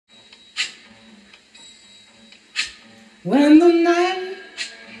When the night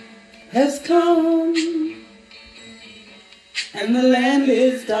has come and the land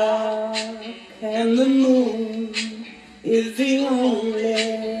is dark and the moon is the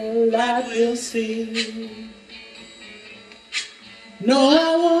only light we'll see. No,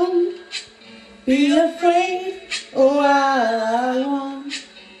 I won't be afraid. Oh, I won't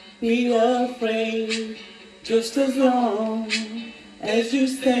be afraid. Just as long as you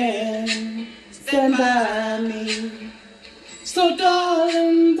stand by me. So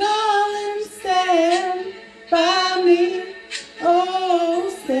darling, darling, stand by me. Oh,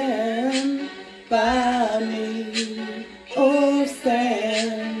 stand by me. Oh,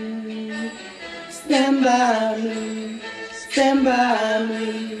 stand by me. Stand by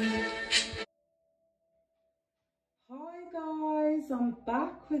me. Hi guys, I'm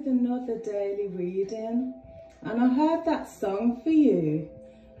back with another daily reading, and I heard that song for you,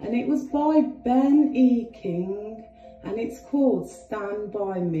 and it was by Ben E. King, and it's called Stand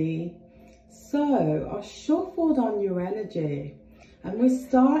By Me. So I shuffled on your energy, and we're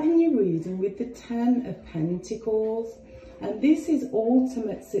starting your reading with the 10 of Pentacles, and this is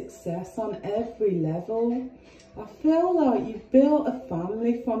ultimate success on every level. I feel like you've built a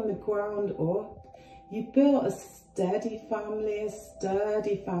family from the ground up. You built a steady family, a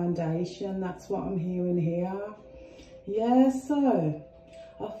sturdy foundation. That's what I'm hearing here. Yeah, so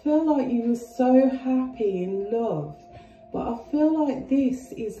I feel like you were so happy in love, but I feel like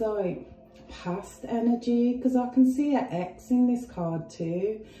this is like past energy, because I can see an X in this card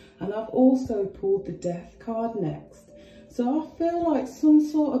too, and I've also pulled the Death card next. So I feel like some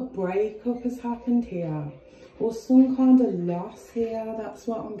sort of breakup has happened here, or some kind of loss here. That's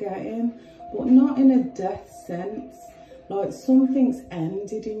what I'm getting, but not in a death sense. Like something's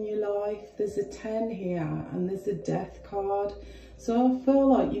ended in your life. There's a 10 here and there's a Death card. So I feel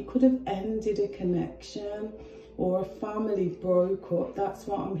like you could have ended a connection, or a family broke up. That's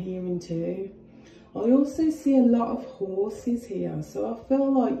what I'm hearing too. I also see a lot of horses here. So I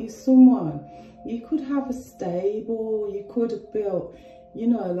feel like you're someone, you could have a stable, you could have built, you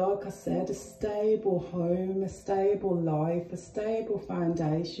know, like I said, a stable home, a stable life, a stable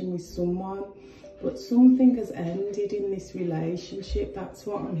foundation with someone, but something has ended in this relationship. That's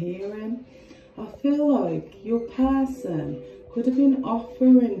what I'm hearing. I feel like your person could have been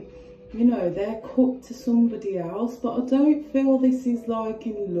offering, you know, their cup to somebody else, but I don't feel this is like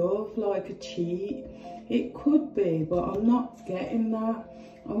in love, like a cheat. It could be, but I'm not getting that.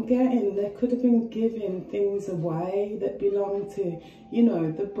 I'm getting they could have been giving things away that belong to, you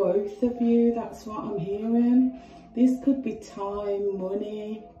know, the both of you. That's what I'm hearing. This could be time,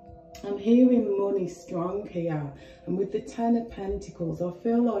 money. I'm hearing money strong here, and with the 10 of Pentacles, I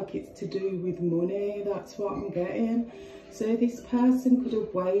feel like it's to do with money. That's what I'm getting. So this person could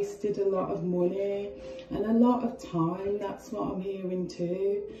have wasted a lot of money and a lot of time. That's what I'm hearing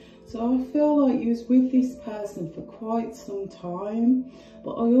too. So I feel like you was with this person for quite some time,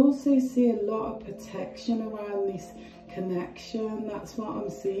 but I also see a lot of protection around this connection. That's what I'm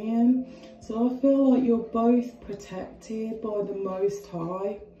seeing. So I feel like you're both protected by the Most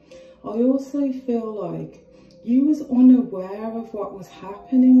High. I also feel like you was unaware of what was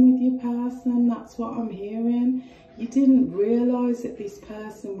happening with your person. That's what I'm hearing. You didn't realise that this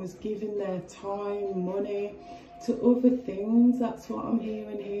person was giving their time, money to other things. That's what I'm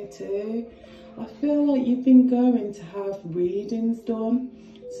hearing here too. I feel like you've been going to have readings done.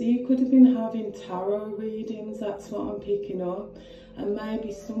 So you could have been having tarot readings. That's what I'm picking up. And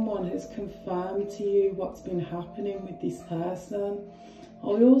maybe someone has confirmed to you what's been happening with this person.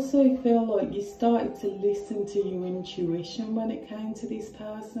 I also feel like you started to listen to your intuition when it came to this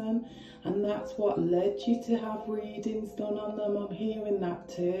person, and that's what led you to have readings done on them. I'm hearing that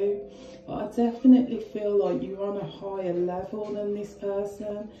too. But I definitely feel like you're on a higher level than this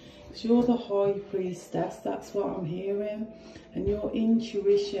person, because you're the High Priestess. That's what I'm hearing. And your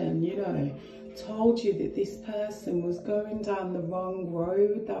intuition, you know, told you that this person was going down the wrong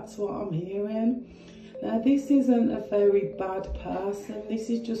road. That's what I'm hearing. Now, this isn't a very bad person. This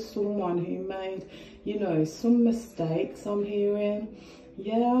is just someone who made, you know, some mistakes, I'm hearing.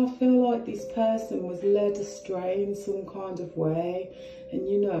 Yeah, I feel like this person was led astray in some kind of way, and,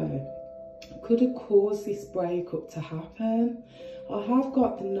 you know, could have caused this breakup to happen. I have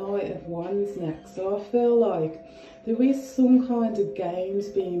got the Knight of Wands next, so I feel like there is some kind of games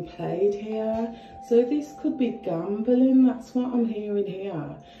being played here. So this could be gambling. That's what I'm hearing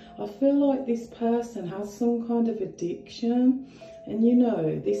here. I feel like this person has some kind of addiction, and you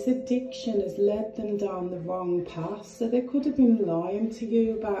know, this addiction has led them down the wrong path. So they could have been lying to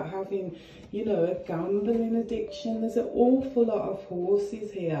you about having, you know, a gambling addiction. There's an awful lot of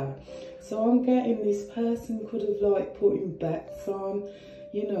horses here. So I'm getting this person could have like putting bets on,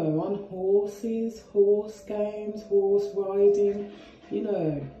 you know, on horses, horse games, horse riding, you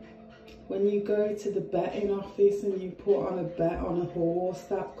know. When you go to the betting office and you put on a bet on a horse,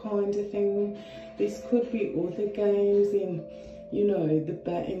 that kind of thing. This could be other games in, you know, the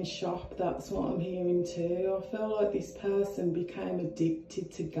betting shop. That's what I'm hearing too. I feel like this person became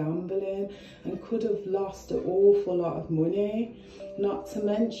addicted to gambling and could have lost an awful lot of money. Not to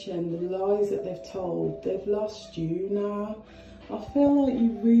mention the lies that they've told. They've lost you now. I feel like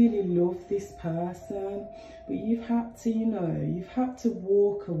you really love this person, but you've had to, you know, you've had to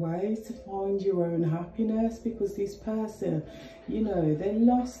walk away to find your own happiness, because this person, you know, they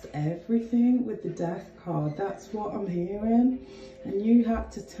lost everything with the death card. That's what I'm hearing. And you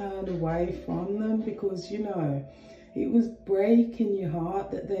had to turn away from them because, you know, it was breaking your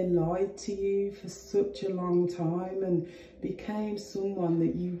heart that they lied to you for such a long time and became someone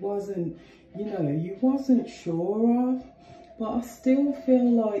that you wasn't, you know, you wasn't sure of. But I still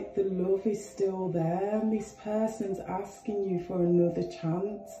feel like the love is still there, and this person's asking you for another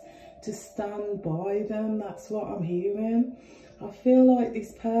chance to stand by them. That's what I'm hearing. I feel like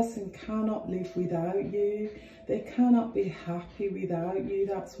this person cannot live without you. They cannot be happy without you.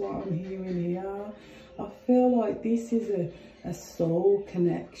 That's what I'm hearing here. I feel like this is a soul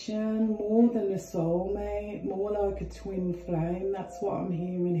connection, more than a soulmate, more like a twin flame. That's what I'm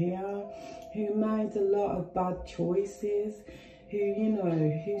hearing here. Who made a lot of bad choices, who, you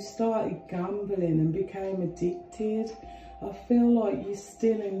know, who started gambling and became addicted. I feel like you're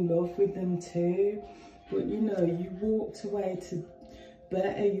still in love with them too, but you know, you walked away to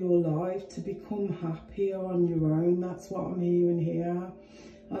better your life, to become happier on your own. That's what I'm hearing here.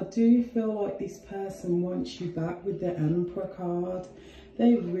 I do feel like this person wants you back with the Emperor card.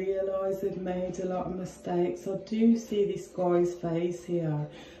 They realise they've made a lot of mistakes. I do see this guy's face here,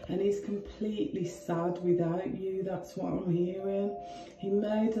 and he's completely sad without you. That's what I'm hearing. He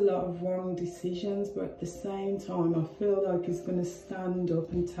made a lot of wrong decisions, but at the same time, I feel like he's going to stand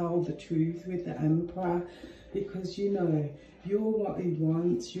up and tell the truth with the Emperor, because, you know, you're what he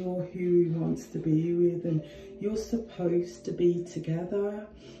wants, you're who he wants to be with, and you're supposed to be together.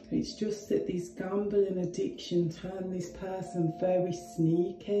 It's just that this gambling addiction turned this person very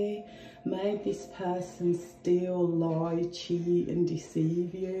sneaky, made this person steal, lie, cheat and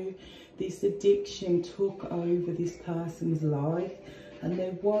deceive you. This addiction took over this person's life and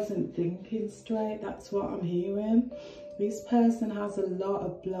they wasn't thinking straight. That's what I'm hearing. This person has a lot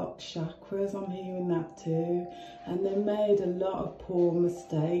of blocked chakras. I'm hearing that too. And they made a lot of poor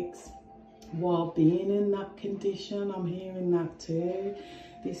mistakes while being in that condition. I'm hearing that too.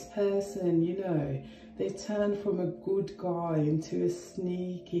 This person, you know, they turned from a good guy into a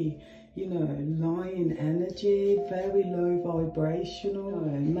sneaky, you know, lying energy, very low vibrational,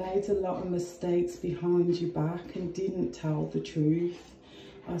 made a lot of mistakes behind your back and didn't tell the truth.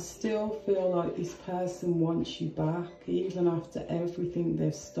 I still feel like this person wants you back, even after everything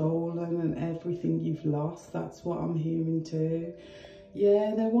they've stolen and everything you've lost. That's what I'm hearing too.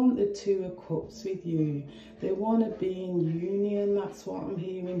 Yeah, they want the Two of Cups with you. They want to be in union. That's what I'm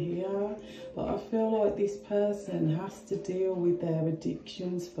hearing here. But I feel like this person has to deal with their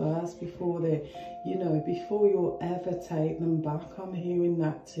addictions first before they, you know, before you'll ever take them back. I'm hearing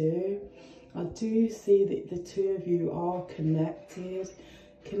that too. I do see that the two of you are connected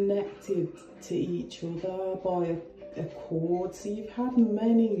to each other by a cord. So you've had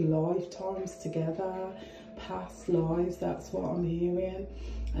many lifetimes together, past lives. That's what I'm hearing.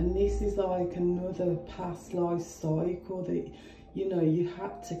 And this is like another past life cycle that, you know, you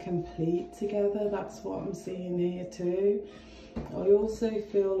had to complete together. That's what I'm seeing here too. I also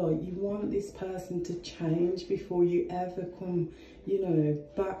feel like you want this person to change before you ever come, you know,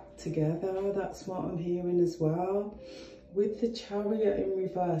 back together. That's what I'm hearing as well. With the Chariot in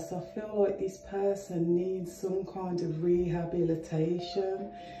reverse, I feel like this person needs some kind of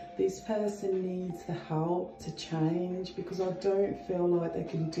rehabilitation. This person needs the help to change, because I don't feel like they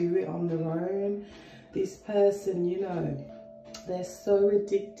can do it on their own. This person, you know, they're so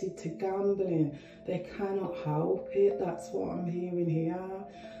addicted to gambling, they cannot help it. That's what I'm hearing here.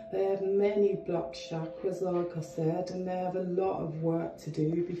 They have many blocked chakras, like I said, and they have a lot of work to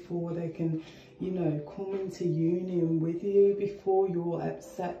do before they can, you know, come into union with you, before you'll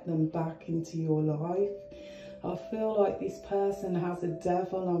accept them back into your life. I feel like this person has a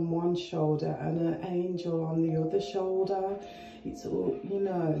devil on one shoulder and an angel on the other shoulder. it's all, you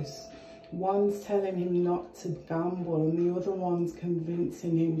know, one's telling him not to gamble and the other one's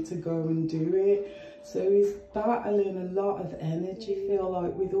convincing him to go and do it. So he's battling a lot of energy, I feel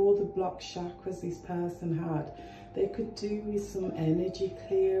like, with all the blocked chakras this person had. They could do with some energy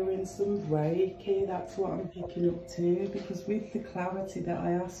clearing, some Reiki. That's what I'm picking up too, because with the clarity that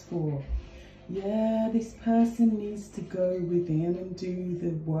I asked for, yeah, this person needs to go within and do the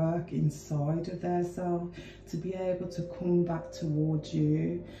work inside of themselves to be able to come back towards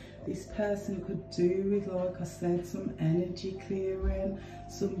you. This person could do with, like I said, some energy clearing,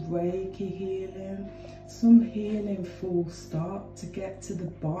 some Reiki healing, some healing full stop, to get to the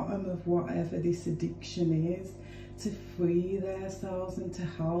bottom of whatever this addiction is, to free themselves and to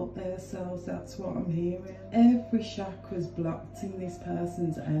help themselves. That's what I'm hearing. Every chakra's blocked in this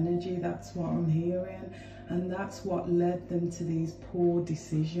person's energy. That's what I'm hearing. And that's what led them to these poor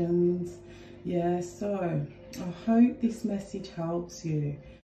decisions. Yeah, so I hope this message helps you.